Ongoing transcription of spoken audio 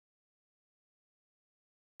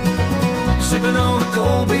sipping on a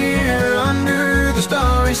cold beer under the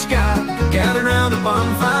starry sky, gathered round a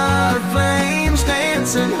bonfire, flames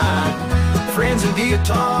dancing high. Friends and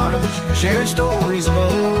guitars sharing stories of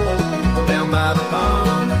old, down by the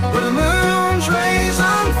pond where the moon's rays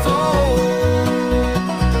unfold.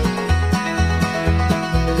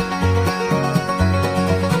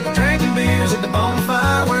 Drinking beers at the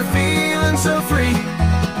bonfire, we're feeling so free.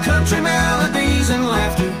 Country melodies and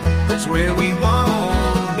laughter, that's where we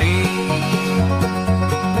want to be.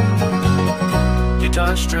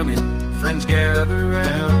 Guitar strumming, friends gather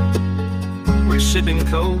round, we're sipping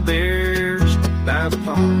cold beers by the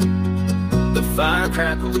pond. The fire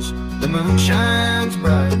crackles, the moon shines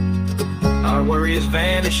bright, our worries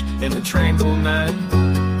vanish in the tranquil night.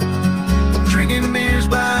 Drinking beers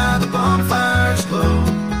by the bonfire's glow,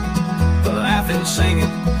 laughing, singing,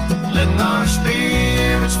 letting our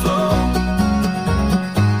spirits flow.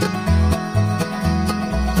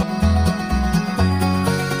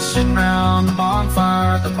 Sitting round the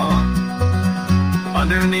bonfire at the pond,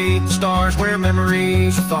 underneath the stars where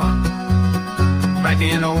memories are fond.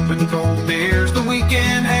 Cracking open cold beers, the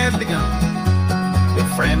weekend has begun, with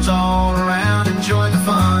friends all around enjoying the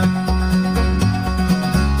fun.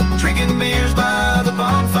 Drinking beers by the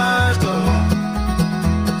bonfire's glow,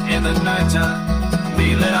 in the nighttime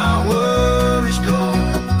we let our worries go.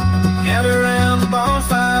 Gather around the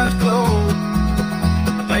bonfire's glow,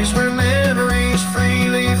 a place where memories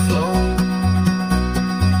freely flow.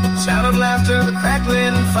 Sound of laughter, the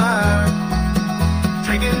crackling fire,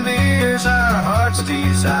 drinking beers our hearts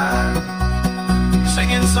desire.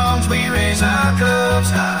 Singing songs we raise our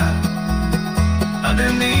cups high,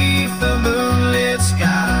 underneath the moonlit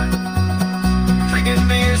sky. Drinking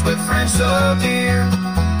beers with friends so dear,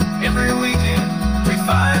 every weekend we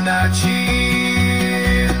find our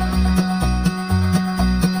cheer.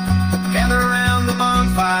 Gather around the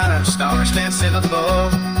bonfire, stars dancing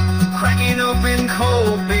above, cracking open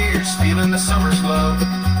cold beers, feeling the summer's love.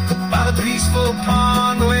 By the peaceful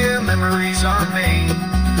pond where memories are made,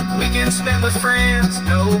 weekends spent with friends,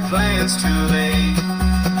 no plans too late.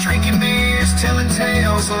 Drinking beers, telling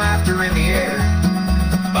tales, laughter in the air,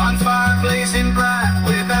 bonfire blazing bright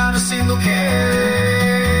without a single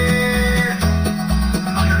care.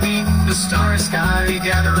 Underneath the starry sky we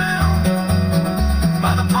gather round,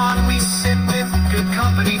 by the pond we sit with good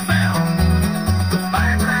company found. The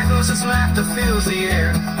fire crackles as laughter fills the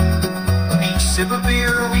air, each sip of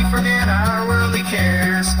beer we forget our worldly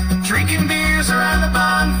cares. Drinking beers around the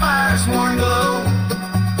bonfire's warm glow,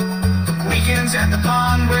 weekends at the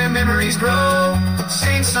pond where memories grow.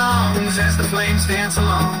 Sing songs as the flames dance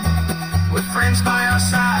along, with friends by our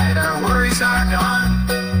side, our worries are gone.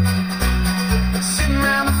 Sitting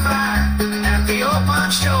around the fire at the open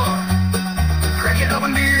shore, cracking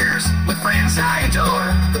open beers with friends I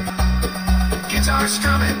adore. Guitar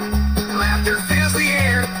strumming, laughter fills the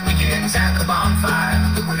air, weekends at the bonfire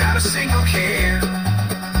without a single care.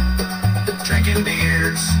 Drinking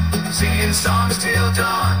beers, singing songs till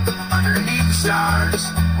dawn, underneath the stars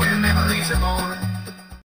where memories are born.